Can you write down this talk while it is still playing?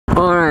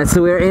Alright,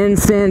 so we're in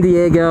San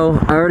Diego.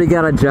 I already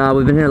got a job.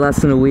 We've been here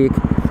less than a week.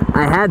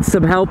 I had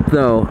some help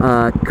though.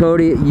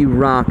 Cody, you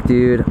rock,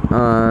 dude.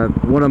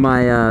 One of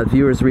my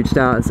viewers reached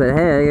out and said,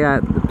 hey, I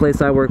got the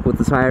place I work with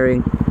is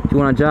hiring. If you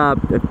want a job,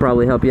 I could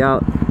probably help you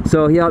out.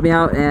 So he helped me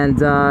out and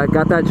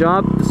got that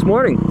job this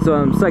morning. So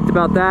I'm psyched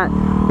about that.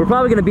 We're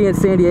probably going to be in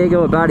San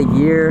Diego about a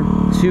year,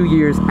 2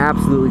 years,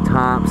 absolutely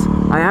tops.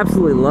 I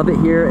absolutely love it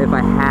here. If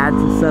I had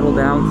to settle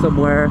down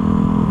somewhere,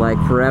 like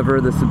forever,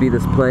 this would be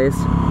this place.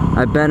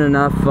 I've been to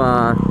enough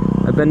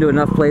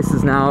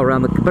places now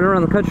around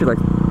the country like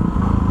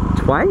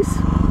twice?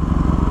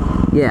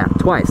 Yeah,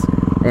 twice.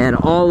 And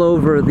all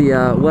over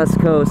the West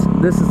Coast.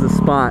 This is the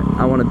spot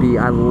I want to be.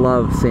 I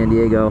love San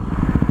Diego.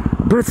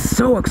 But it's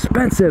so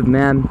expensive,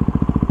 man.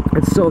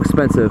 It's so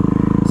expensive.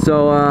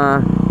 So,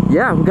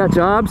 yeah, we got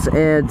jobs.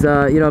 And,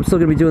 you know, I'm still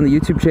going to be doing the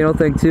YouTube channel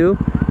thing, too.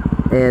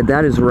 And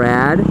that is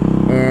rad.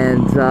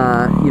 And,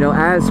 you know,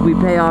 as we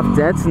pay off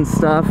debts and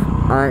stuff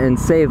and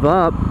save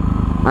up,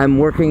 I'm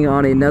working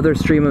on another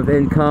stream of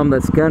income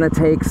that's gonna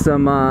take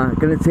some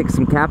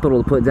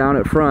capital to put down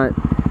at front.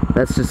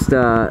 That's just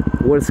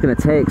what it's gonna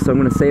take. So I'm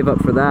gonna save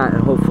up for that,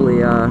 and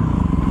hopefully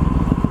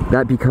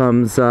that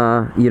becomes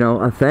you know,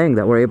 a thing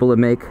that we're able to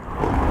make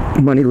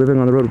money living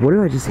on the road. What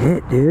did I just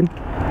hit, dude?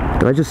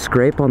 Did I just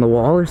scrape on the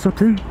wall or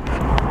something?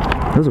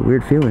 That was a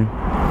weird feeling.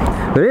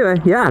 But anyway,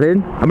 yeah,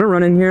 dude. I'm gonna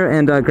run in here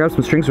and grab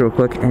some strings real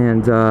quick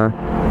and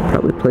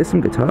probably play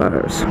some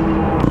guitars.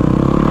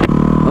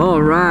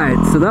 Alright,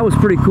 so that was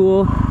pretty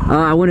cool.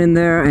 I went in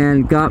there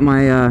and got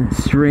my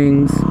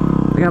strings.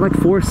 I got like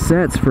 4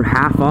 sets for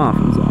half off.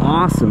 It was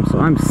awesome. So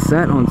I'm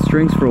set on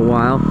strings for a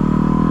while.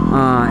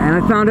 And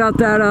I found out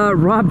that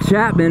Rob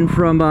Chapman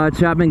from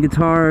Chapman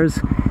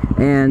Guitars,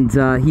 and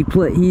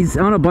he's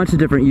on a bunch of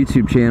different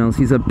YouTube channels.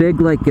 He's a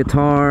big like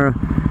guitar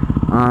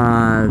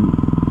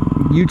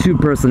YouTube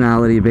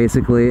personality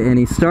basically, and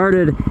he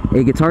started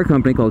a guitar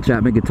company called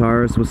Chapman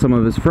Guitars with some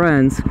of his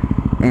friends.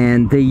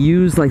 And they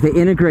use, like, they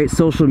integrate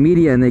social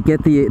media, and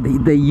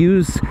they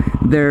use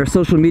their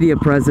social media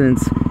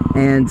presence,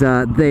 and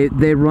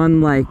they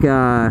run like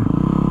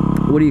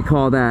what do you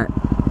call that?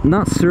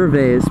 Not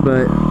surveys,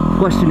 but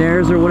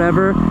questionnaires or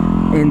whatever.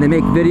 And they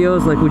make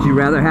videos like, would you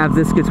rather have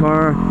this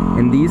guitar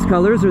in these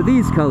colors or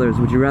these colors?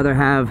 Would you rather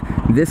have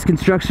this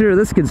construction or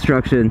this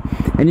construction?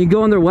 And you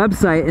go on their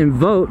website and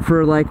vote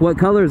for like what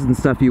colors and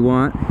stuff you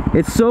want.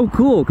 It's so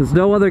cool because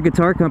no other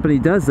guitar company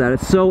does that.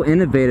 It's so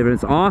innovative and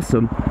it's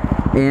awesome.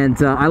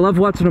 And I love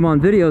watching him on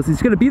videos.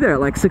 He's going to be there at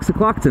like 6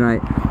 o'clock tonight.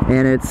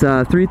 And it's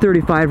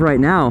 3:35 right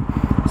now.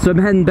 So I'm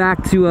heading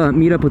back to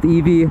meet up with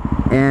Evie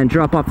and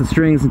drop off the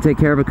strings and take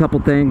care of a couple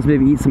things,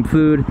 maybe eat some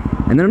food.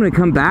 And then I'm going to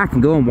come back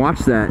and go and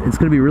watch that. It's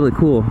going to be really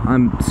cool.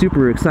 I'm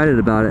super excited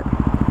about it.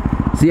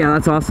 So yeah,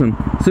 that's awesome.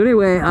 So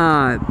anyway,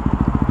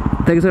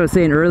 things I was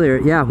saying earlier,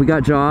 yeah, we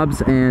got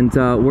jobs and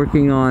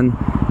working on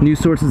new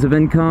sources of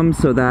income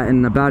so that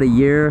in about a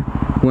year,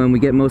 when we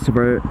get most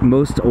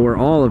or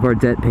all of our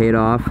debt paid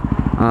off,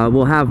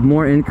 we'll have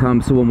more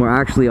income. So when we're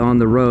actually on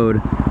the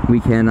road, we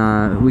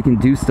can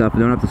do stuff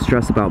and don't have to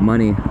stress about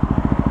money.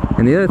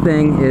 And the other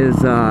thing is,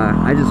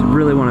 I just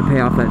really want to pay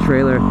off that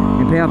trailer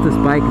and pay off this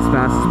bike as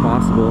fast as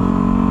possible,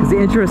 because the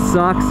interest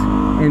sucks,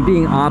 and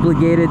being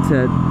obligated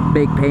to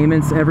make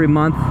payments every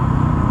month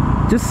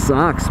just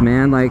sucks,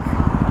 man. Like,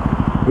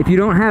 if you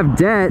don't have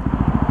debt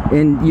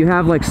and you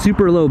have like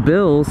super low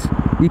bills,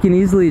 you can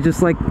easily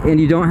just like, and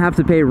you don't have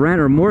to pay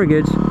rent or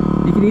mortgage,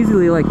 you can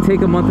easily like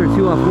take a month or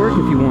two off work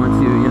if you want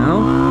to, you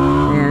know,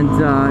 and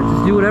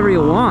just do whatever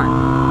you want.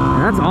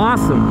 And that's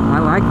awesome. I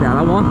like that.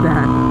 I want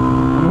that.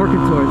 I'm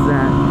working towards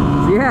that.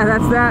 So yeah,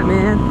 that's that,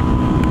 man.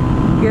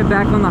 Get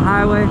back on the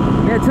highway.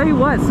 Yeah, I tell you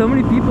what, so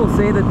many people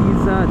say that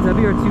these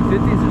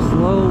WR250s are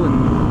slow and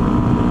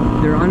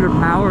they're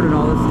underpowered and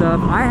all this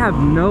stuff. I have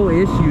no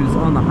issues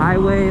on the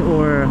highway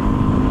or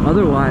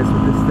otherwise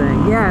with this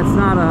thing. Yeah, it's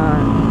not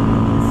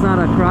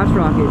a crotch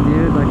rocket,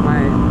 dude. Like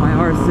my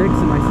R6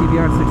 and my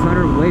CBR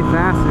 600 way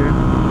faster.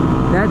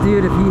 That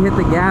dude, if he hit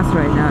the gas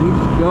right now, he'd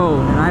just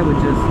go, and I would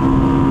just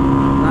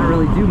not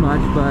really do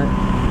much. But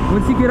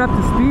once you get up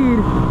to speed,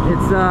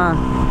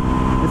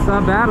 it's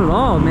not bad at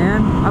all,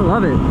 man. I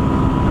love it.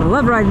 I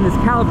love riding this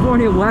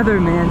California weather,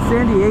 man.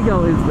 San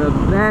Diego is the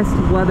best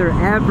weather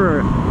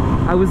ever.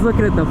 I was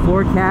looking at the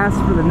forecast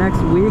for the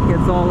next week.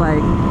 It's all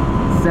like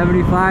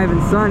 75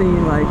 and sunny,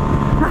 like,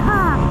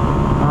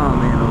 oh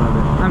man, I love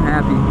it. I'm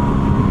happy.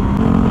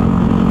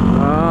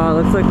 Oh,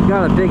 looks like we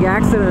got a big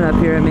accident up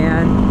here,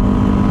 man.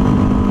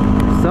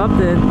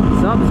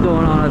 Something's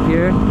going on up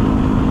here.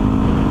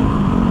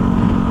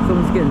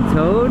 Someone's getting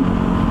towed.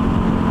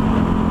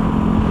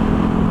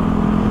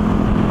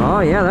 Oh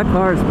yeah, that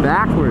car is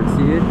backwards,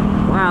 dude.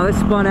 Wow, they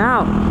spun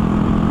out.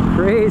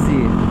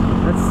 Crazy.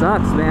 That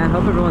sucks, man.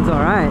 Hope everyone's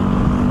alright.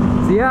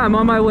 So yeah, I'm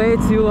on my way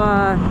to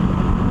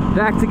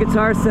back to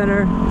Guitar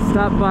Center.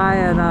 Stopped by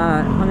and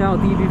hung out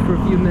with Evie for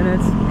a few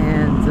minutes,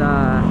 and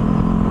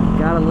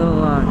got a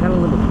little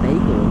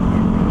bagel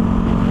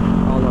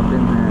all up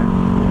in there,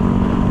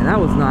 and that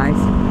was nice.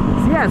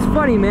 So Yeah, it's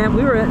funny, man.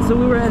 We were in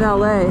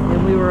LA,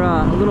 and we were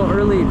a little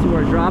early to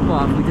our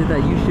drop-off. We did that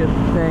U-ship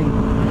thing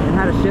and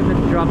had a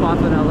shipment to drop off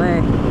in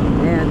LA.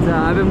 And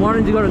I've been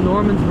wanting to go to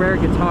Norman's Rare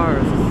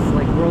Guitars. This is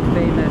like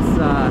world-famous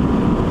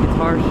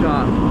guitar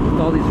shop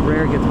with all these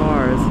rare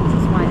guitars. Is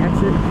this my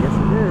exit? Yes,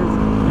 it is.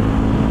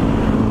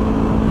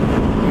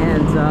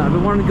 And I've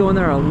been wanting to go in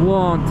there a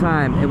long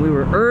time, and we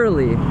were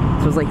early. So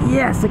I was like,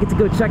 yes, I get to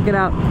go check it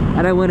out.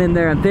 And I went in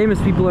there, and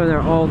famous people are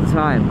there all the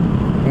time.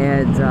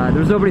 And there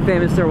was nobody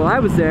famous there while I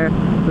was there,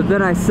 but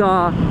then I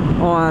saw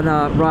on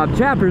Rob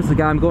Chapman, the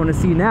guy I'm going to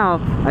see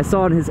now, I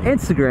saw on his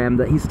Instagram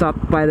that he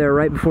stopped by there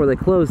right before they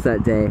closed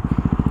that day.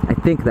 I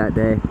think that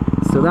day.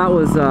 So that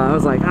was, I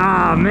was like,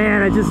 ah,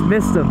 man, I just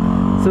missed him.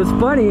 So it's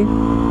funny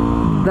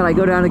that I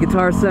go down to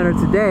Guitar Center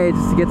today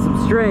just to get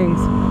some strings,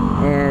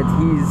 and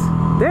he's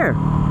there.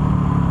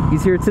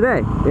 He's here today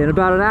in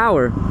about an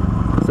hour.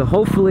 So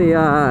hopefully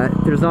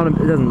there's not,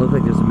 it doesn't look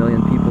like there's a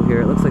million people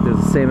here. It looks like there's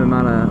the same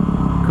amount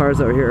of cars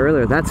that were here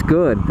earlier. That's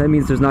good. That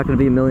means there's not going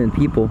to be a million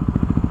people.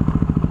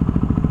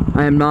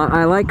 I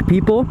like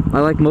people.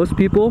 I like most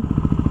people,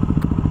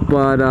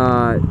 but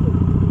I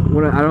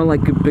don't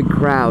like big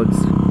crowds.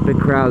 Big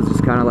crowds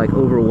just kind of like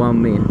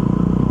overwhelm me.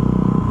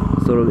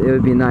 So it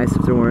would be nice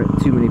if there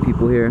weren't too many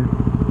people here.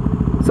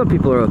 Some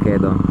people are okay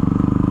though.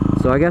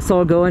 So I guess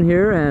I'll go in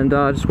here and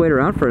just wait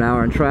around for an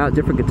hour and try out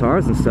different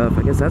guitars and stuff.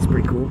 I guess that's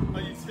pretty cool.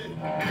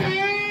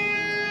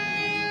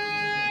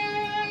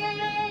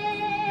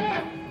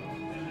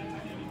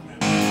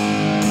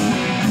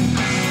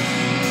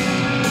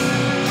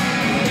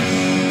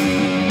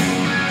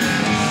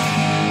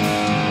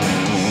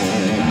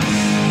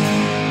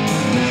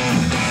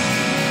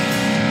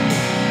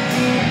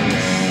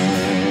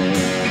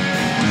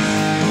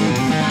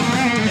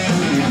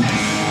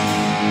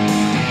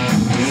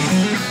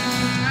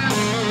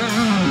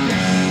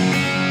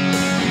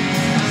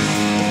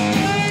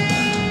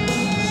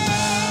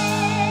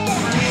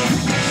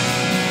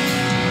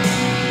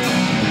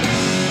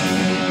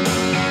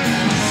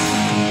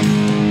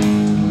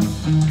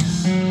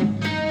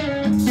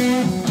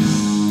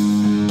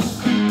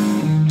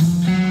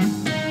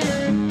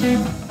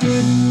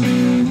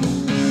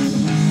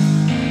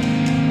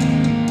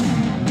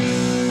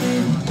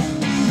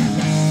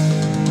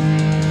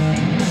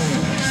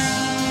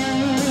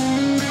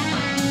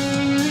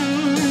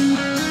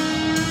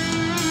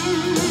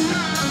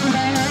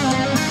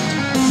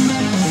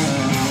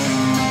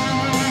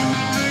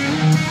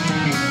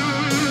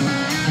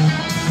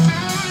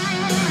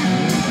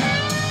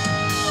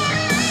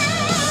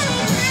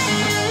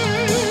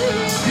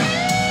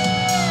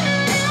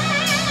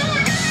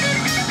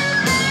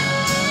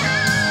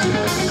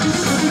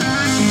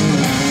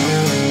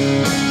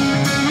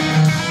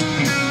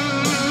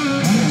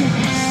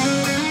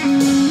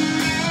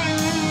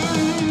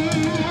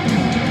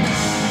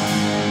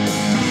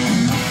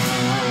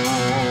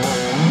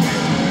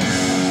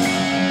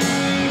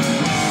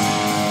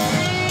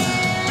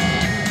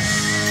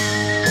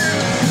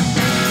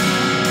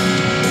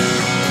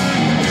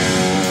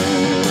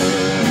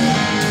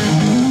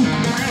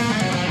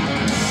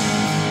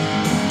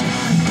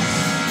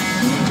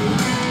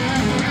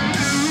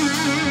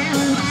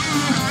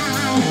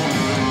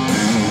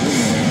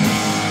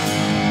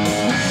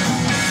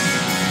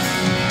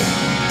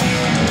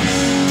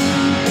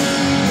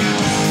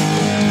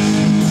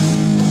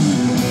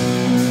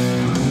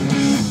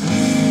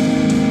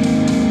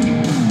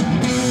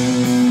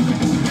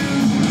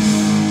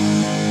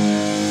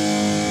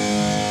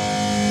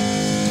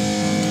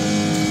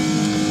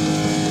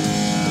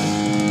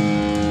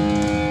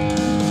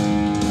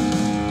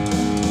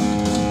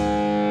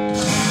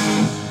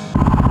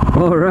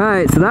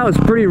 Alright, so that was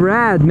pretty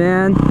rad,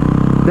 man.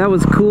 That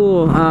was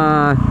cool.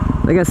 I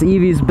guess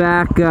Evie's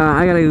back.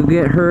 I gotta go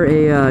get her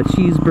a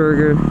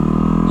cheeseburger.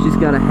 She's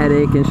got a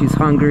headache and she's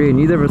hungry, and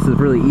neither of us have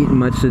really eaten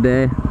much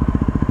today.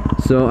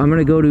 So I'm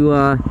gonna go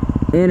to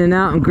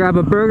In-N-Out and grab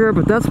a burger,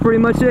 but that's pretty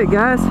much it,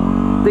 guys.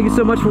 Thank you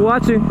so much for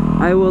watching.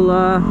 I will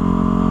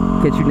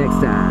catch you next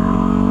time.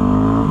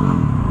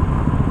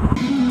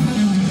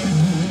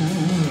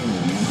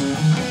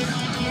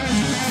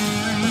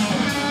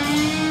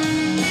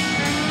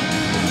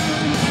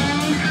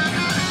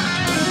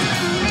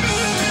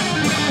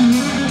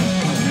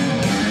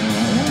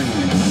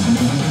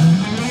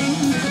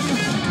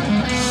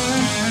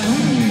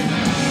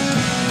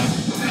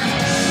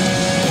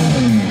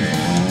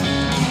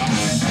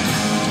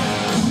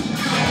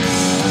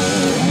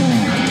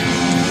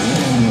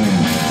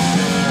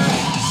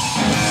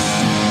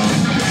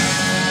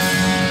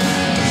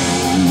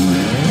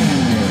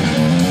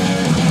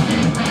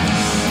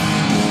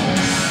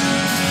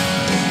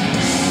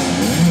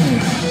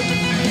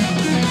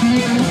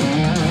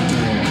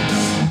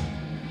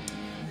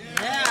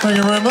 Thank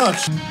you very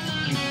much.